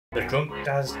The Drunk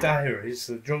Daz Diaries,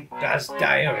 the Drunk Daz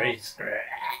Diaries.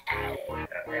 What?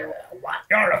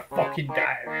 You're a fucking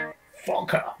diary.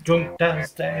 Fucker. Drunk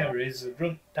Daz Diaries, the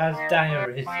Drunk Daz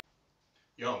Diaries.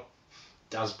 Yo,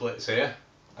 Daz Blitz here,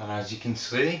 and as you can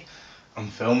see, I'm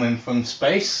filming from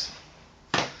space.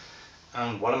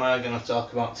 And what am I going to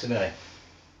talk about today?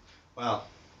 Well,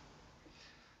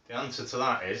 the answer to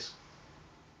that is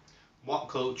what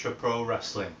culture pro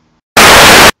wrestling.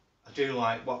 I do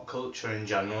like what culture in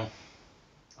general.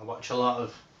 I watch a lot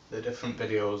of the different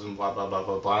videos and blah blah blah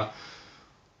blah blah.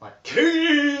 Like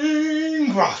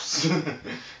King Ross.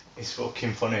 It's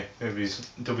fucking funny with his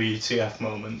WTF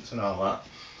moments and all that.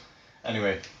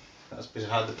 Anyway, that's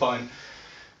beside the point.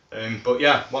 But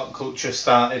yeah, what culture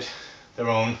started their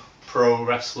own pro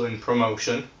wrestling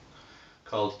promotion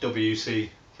called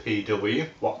WCPW,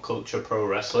 What Culture Pro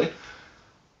Wrestling.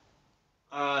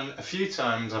 And a few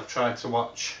times I've tried to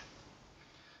watch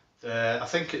I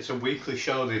think it's a weekly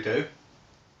show they do,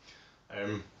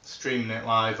 streaming it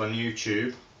live on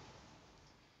YouTube,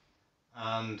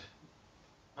 and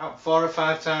about 4 or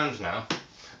 5 times now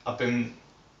I've been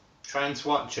trying to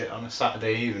watch it on a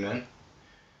Saturday evening,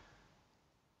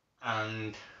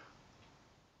 and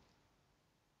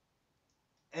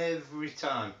every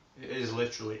time, it is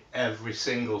literally every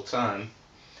single time,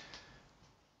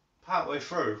 partway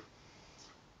through,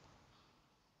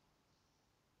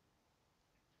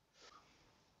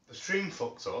 the stream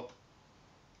fucks up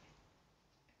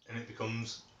and it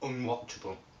becomes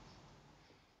unwatchable.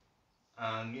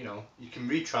 And you know, you can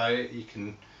retry it, you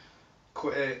can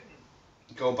quit it,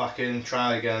 go back in,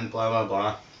 try again, blah blah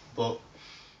blah, but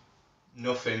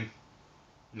nothing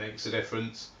makes a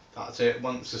difference. That's it.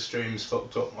 Once the stream's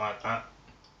fucked up like that,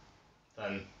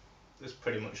 then there's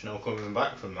pretty much no coming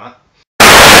back from that.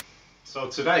 So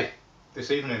today,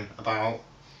 this evening,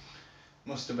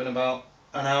 must have been about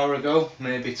an hour ago,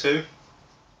 maybe 2,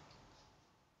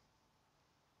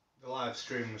 the live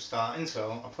stream was starting,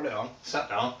 so I put it on, sat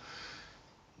down,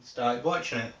 and started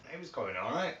watching it. It was going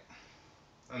alright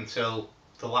until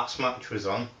the last match was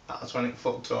on. That's when it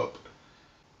fucked up.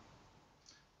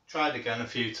 Tried again a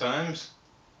few times,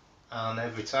 and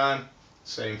every time,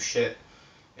 same shit.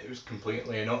 It was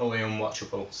completely and utterly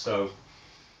unwatchable, so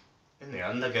in the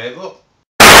end I gave up.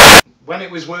 When it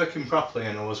was working properly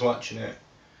and I was watching it,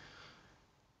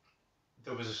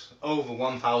 there was over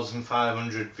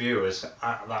 1,500 viewers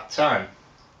at that time.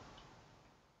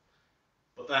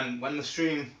 But then when the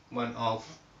stream went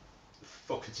off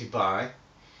fuckety bye,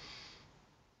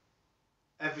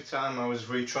 every time I was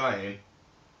retrying,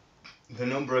 the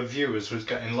number of viewers was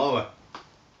getting lower.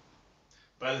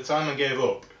 By the time I gave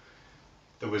up,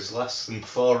 there was less than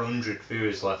 400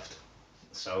 viewers left.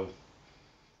 So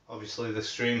obviously the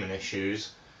streaming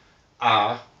issues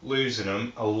are losing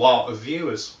them a lot of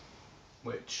viewers,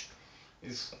 which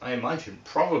is, I imagine,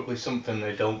 probably something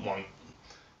they don't want.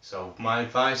 So my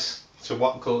advice to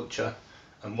What Culture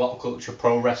and What Culture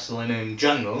Pro Wrestling in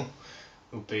general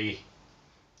would be,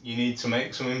 you need to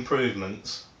make some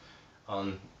improvements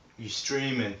on your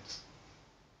streaming,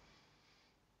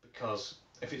 because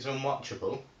if it's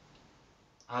unwatchable,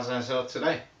 as I said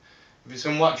today, if it's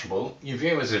unwatchable, your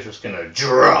viewers are just going to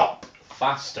drop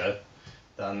faster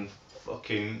than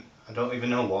fucking, I don't even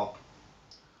know what.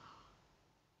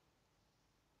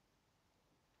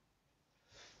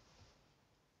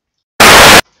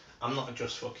 I'm not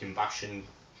just fucking bashing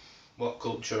What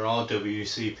Culture or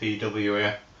WCPW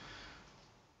here.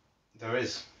 There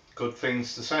is good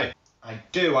things to say. I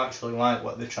do actually like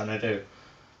what they're trying to do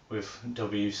with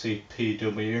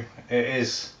WCPW. It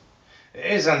is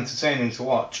entertaining to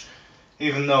watch,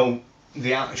 even though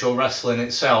the actual wrestling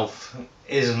itself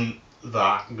isn't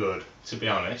that good, to be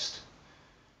honest.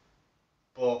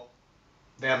 But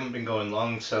they haven't been going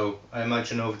long, so I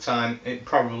imagine over time it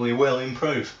probably will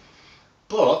improve.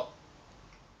 But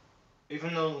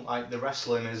even though like the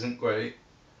wrestling isn't great,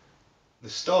 the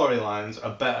storylines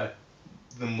are better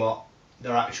than what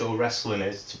their actual wrestling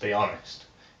is, to be honest,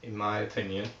 in my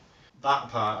opinion. That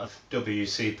part of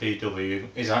WCPW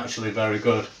is actually very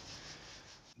good.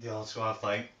 They also have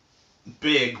like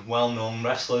big well-known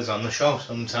wrestlers on the show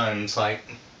sometimes, like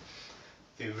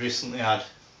they recently had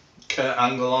Kurt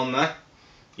Angle on there.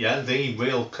 Yeah, the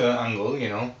real Kurt Angle, you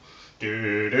know.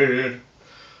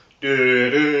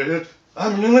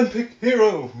 I'm an Olympic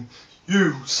hero.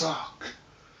 You suck.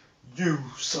 You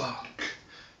suck.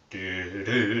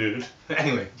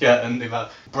 Anyway, yeah, and they've had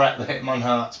Bret the Hitman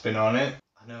Hart's been on it.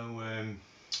 I know,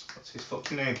 what's his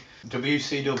fucking name?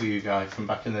 WCW guy from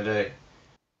back in the day.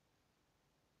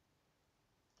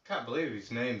 Can't believe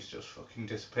his name's just fucking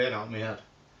disappeared out of my head.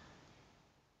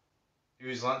 He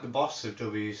was like the boss of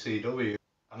WCW.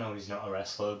 I know he's not a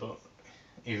wrestler, but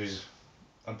he was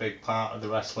a big part of the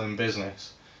wrestling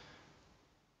business.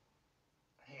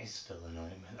 He's still annoying,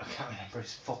 man. I can't remember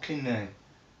his fucking name.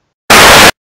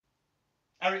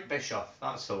 Eric Bischoff,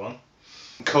 that's the one.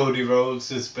 Cody Rhodes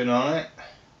has been on it.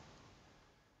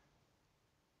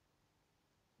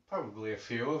 Probably a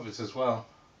few others as well.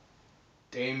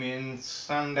 Damien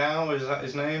Sandow, is that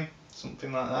his name?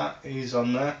 Something like that. He's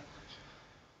on there.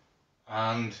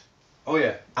 And, oh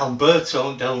yeah,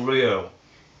 Alberto Del Rio,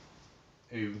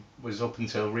 who was up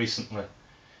until recently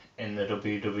in the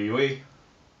WWE.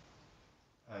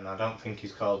 And I don't think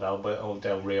he's called Alberto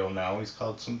Del Rio now. He's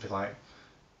called something like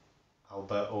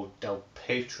Alberto Del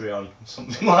Patreon,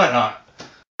 something like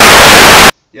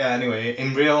that. Yeah, anyway,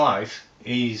 in real life,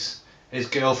 his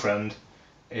girlfriend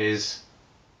is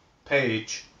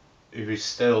Paige, who is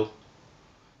still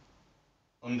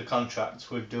under contract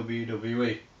with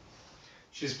WWE.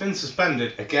 She's been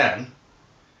suspended again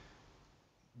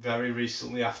very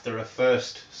recently after her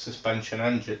first suspension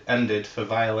ended for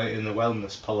violating the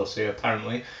wellness policy.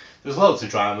 Apparently there's loads of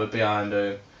drama behind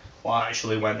what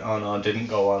actually went on or didn't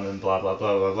go on and blah blah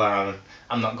blah blah blah, and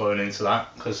I'm not going into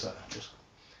that because I just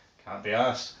can't be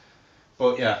arsed.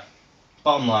 But yeah,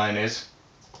 bottom line is,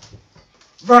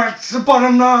 that's the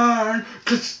bottom line,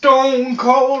 'cause Stone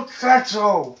Cold said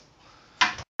so.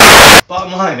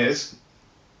 Bottom line is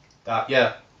that,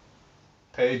 yeah,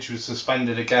 Paige was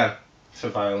suspended again for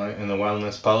violating the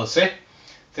wellness policy.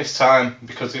 This time,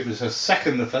 because it was her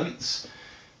second offence,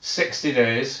 60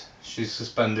 days she's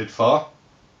suspended for.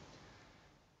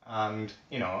 And,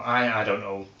 you know, I don't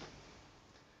know.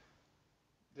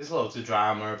 There's loads of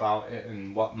drama about it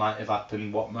and what might have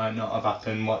happened, what might not have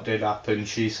happened, what did happen,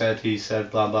 she said, he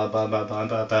said, blah blah blah blah blah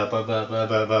blah blah blah blah blah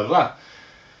blah blah blah.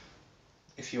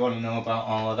 If you want to know about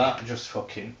all of that, just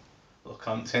fucking look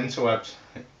on the interwebs.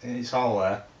 It's all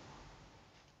there.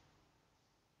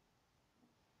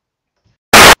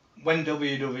 When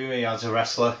WWE has a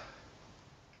wrestler,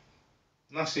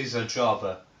 unless he's a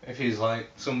jobber, if he's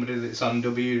like somebody that's on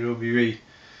WWE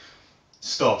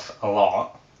stuff a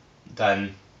lot,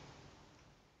 then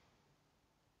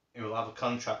he will have a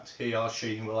contract, he or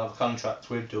she will have a contract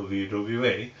with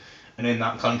WWE, and in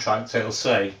that contract it'll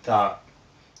say that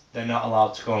they're not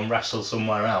allowed to go and wrestle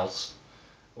somewhere else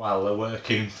while they're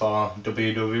working for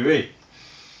WWE.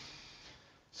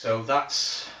 So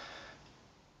that's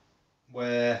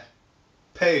where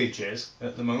Paige is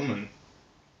at the moment.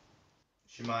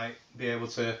 She might be able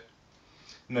to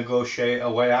negotiate a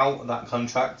way out of that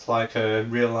contract like her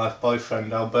real life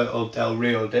boyfriend Alberto Del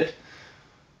Rio did.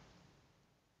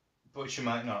 But she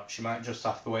might not. She might just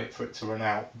have to wait for it to run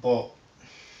out. But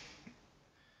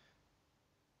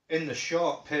in the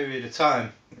short period of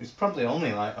time, it's probably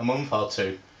only like a month or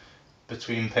two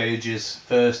between Paige's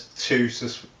first two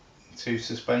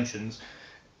suspensions.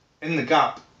 In the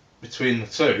gap between the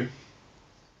two,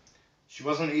 she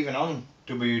wasn't even on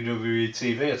WWE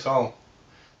TV at all.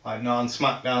 Like, not on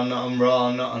SmackDown, not on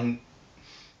Raw, not on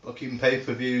fucking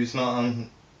pay-per-views, not on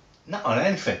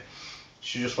anything.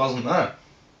 She just wasn't there.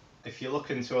 If you look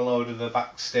into a load of the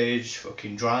backstage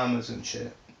fucking dramas and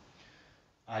shit,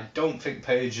 I don't think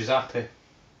Paige is happy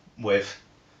with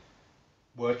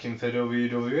working for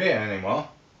WWE anymore.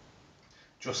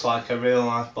 Just like her real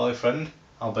life boyfriend,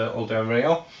 Alberto Del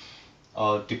Rio,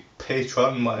 or De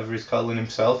Patron, whatever he's calling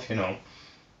himself, you know.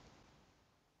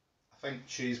 I think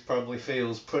she probably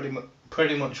feels pretty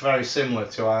much very similar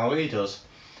to how he does.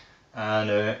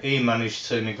 And he managed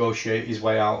to negotiate his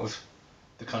way out of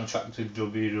the contract with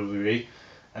WWE,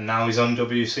 and now he's on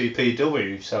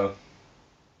WCPW. So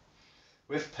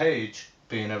with Paige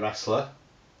being a wrestler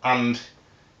and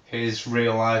his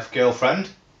real life girlfriend,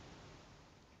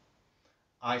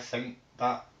 I think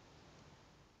that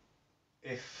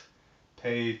if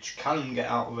Paige can get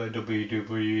out of a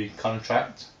WWE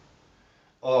contract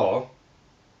or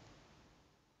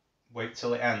wait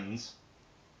till it ends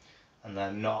and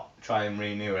then not try and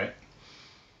renew it,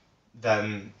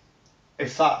 then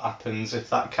if that happens,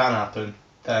 if that can happen,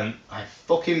 then I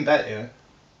fucking bet you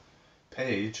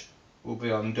Paige will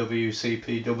be on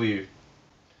WCPW.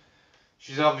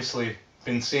 She's obviously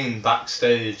been seen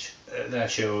backstage at their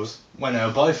shows when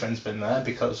her boyfriend's been there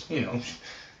because, you know,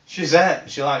 she's there.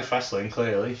 She likes wrestling,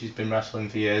 clearly. She's been wrestling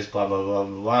for years, blah, blah, blah,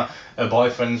 blah, blah. Her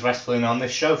boyfriend's wrestling on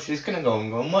this show. She's going to go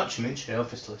and watch him, isn't she,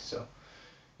 obviously. So,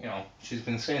 you know, she's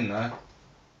been seen there.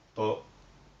 But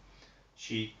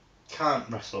she can't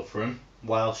wrestle for him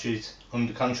while she's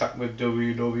under contract with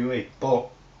WWE. But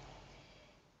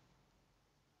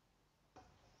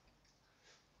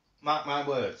mark my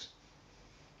words,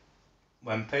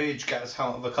 when Paige gets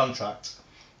out of a contract,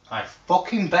 I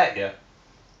fucking bet you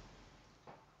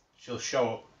she'll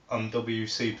show up on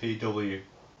WCPW,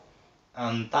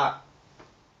 and that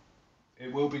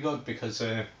it will be good because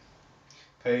her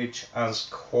page has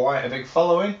quite a big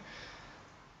following,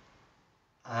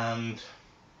 and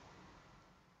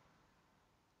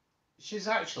she's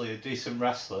actually a decent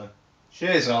wrestler. She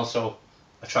is also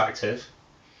attractive,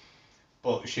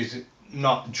 but she's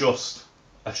not just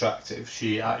attractive,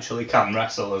 she actually can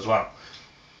wrestle as well.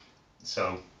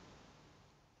 So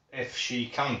if she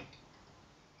can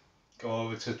go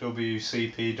over to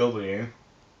WCPW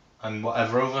and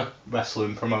whatever other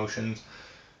wrestling promotions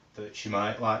that she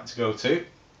might like to go to,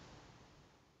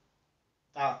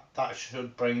 that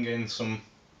should bring in some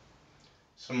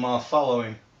more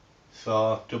following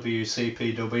for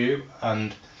WCPW,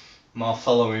 and more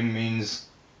following means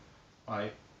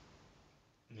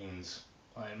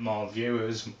more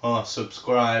viewers, more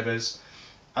subscribers,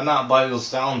 and that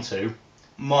boils down to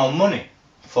more money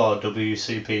for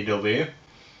WCPW.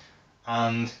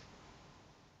 And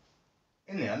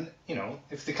in the end, you know,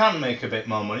 if they can make a bit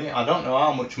more money, I don't know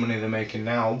how much money they're making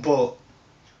now, but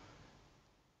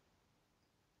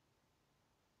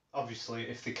obviously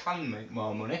if they can make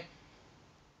more money,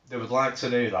 they would like to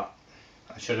do that,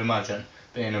 I should imagine,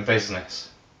 being a business.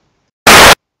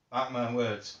 Mark my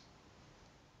words.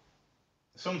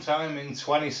 Sometime in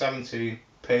 2017,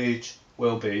 Paige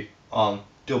will be on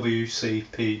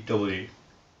WCPW.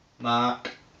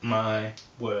 Mark my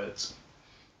words.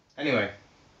 Anyway,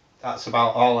 that's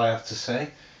about all I have to say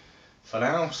for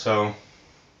now. So,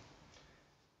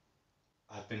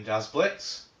 I've been Daz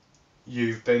Blitz.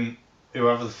 You've been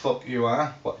whoever the fuck you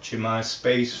are watching my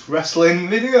space wrestling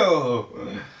video.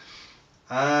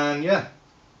 And yeah,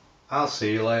 I'll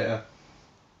see you later.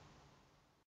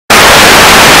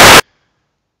 I'm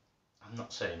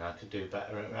not saying I could do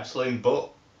better at wrestling, but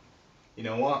you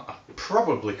know what? I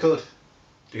probably could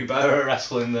do better at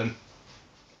wrestling than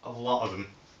a lot of them,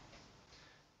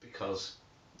 because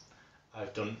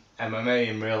I've done MMA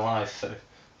in real life for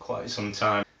quite some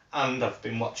time, and I've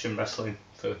been watching wrestling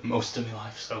for most of my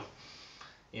life, so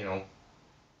you know,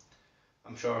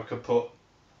 I'm sure I could put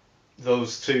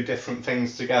those two different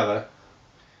things together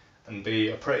and be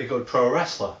a pretty good pro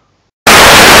wrestler.